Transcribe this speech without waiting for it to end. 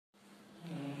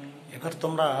এবার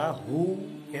তোমরা হু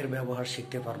এর ব্যবহার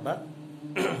শিখতে পারবা।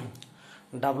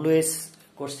 ডাব্লিউএস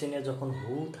কোশ্চেনে যখন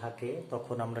হু থাকে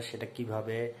তখন আমরা সেটা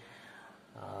কিভাবে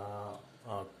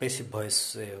প্যাসিভ ভয়েস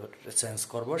চেঞ্জ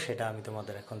করব সেটা আমি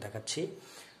তোমাদের এখন দেখাচ্ছি।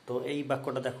 তো এই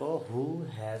বাক্যটা দেখো, who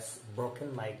has broken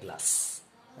my glass.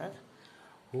 হ্যাঁ,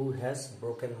 who has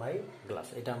broken my glass,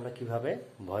 এটা আমরা কিভাবে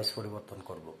ভয়েস পরিবর্তন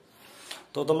করব।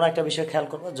 তো তোমরা একটা বিষয় খেয়াল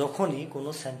করবা, যখনই কোনো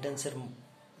সেন্টেন্সের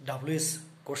ডাব্লিউএস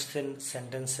কোশ্চেন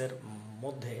সেন্টেন্সের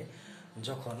মধ্যে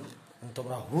যখন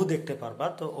তোমরা হু দেখতে পারবা,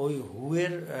 তো ওই হু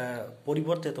এর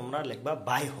পরিবর্তে তোমরা লিখবা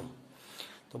বাই হোম।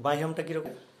 তো বাই হোমটা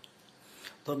কীরকম?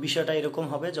 তো বিষয়টা এরকম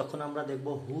হবে, যখন আমরা দেখব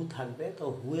হু থাকবে তো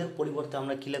হু এর পরিবর্তে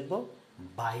আমরা কি লিখব?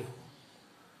 By whom.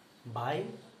 By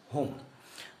whom,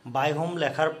 by whom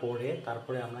লেখার পরে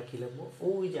তারপরে আমরা কি লিখব?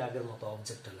 ওই যে আগের মতো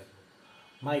অবজেক্টটা লিখব,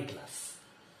 মাই গ্লাস।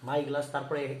 মাই গ্লাস,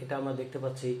 তারপরে এটা আমরা দেখতে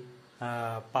পাচ্ছি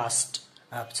past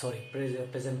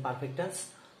present perfect tense.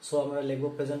 So আমরা লিখব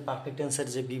প্রেজেন্ট পারফেক্ট টেন্সের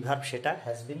যে বি ভার্ব সেটা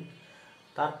হ্যাজ বিন।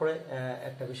 তারপরে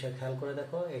একটা বিষয় খেয়াল করে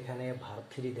দেখো, এখানে ভার্ব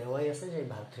থ্রি দেওয়াই আছে, যে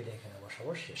ভার্ব থ্রিটা এখানে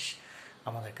বসাবো, শেষ,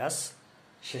 আমাদের কাজ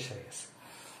শেষ হয়ে গেছে।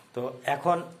 তো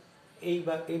এখন এই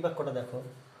বাক্যটা দেখো,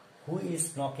 who is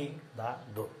knocking the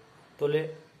door. তাহলে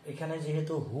এখানে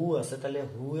যেহেতু হু আছে, তাহলে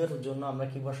হু এর জন্য আমরা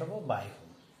কি বসাবো? By whom.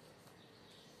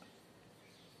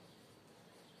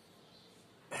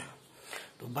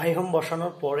 তো বাই হোম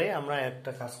বসানোর পরে আমরা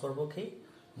একটা কাজ করব কি,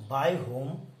 বাই হোম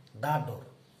দ্য ডোর,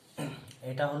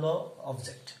 এটা হলো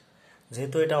অবজেক্ট।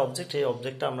 যেহেতু এটা অবজেক্ট, এই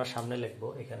অবজেক্টটা আমরা সামনে লিখবো,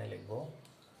 এখানে লিখবো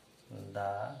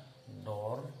দ্য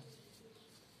ডোর।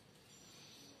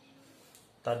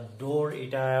 তার ডোর,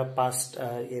 এটা পাস্ট,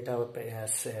 এটা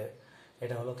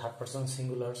হলো থার্ড পারসন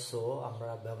সিঙ্গুলার, সো আমরা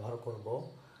ব্যবহার করব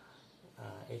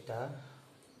এটা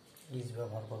ইজ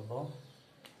ব্যবহার করব।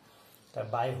 তার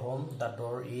by whom the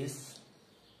door is,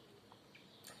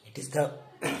 it is the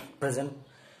present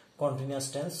continuous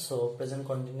tense. So present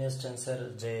continuous টেন্সের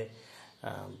যে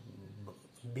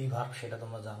বি ভার্ব সেটা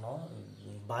তোমরা জানো,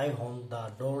 by whom the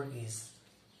door is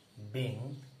being.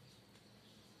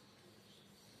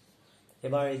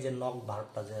 এবার এই যে নক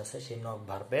ভার্বটা যে আছে, সেই নক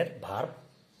ভার্বের ভার্ব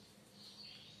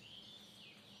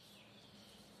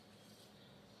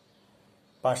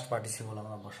পাস্ট পার্টিসিপল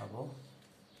আমরা বসাবো,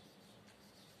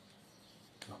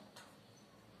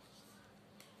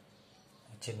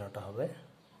 চিহ্নটা হবে।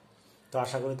 তো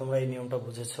আশা করি তোমরা এই নিয়মটা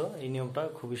বুঝেছো। এই নিয়মটা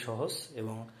খুবই সহজ,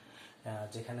 এবং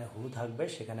যেখানে হু থাকবে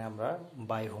সেখানে আমরা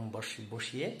বাই হোম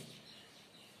বসিয়ে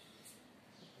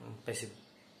প্যাসিভ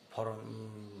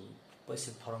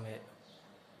ফর্মে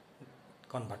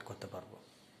কনভার্ট করতে পারবো।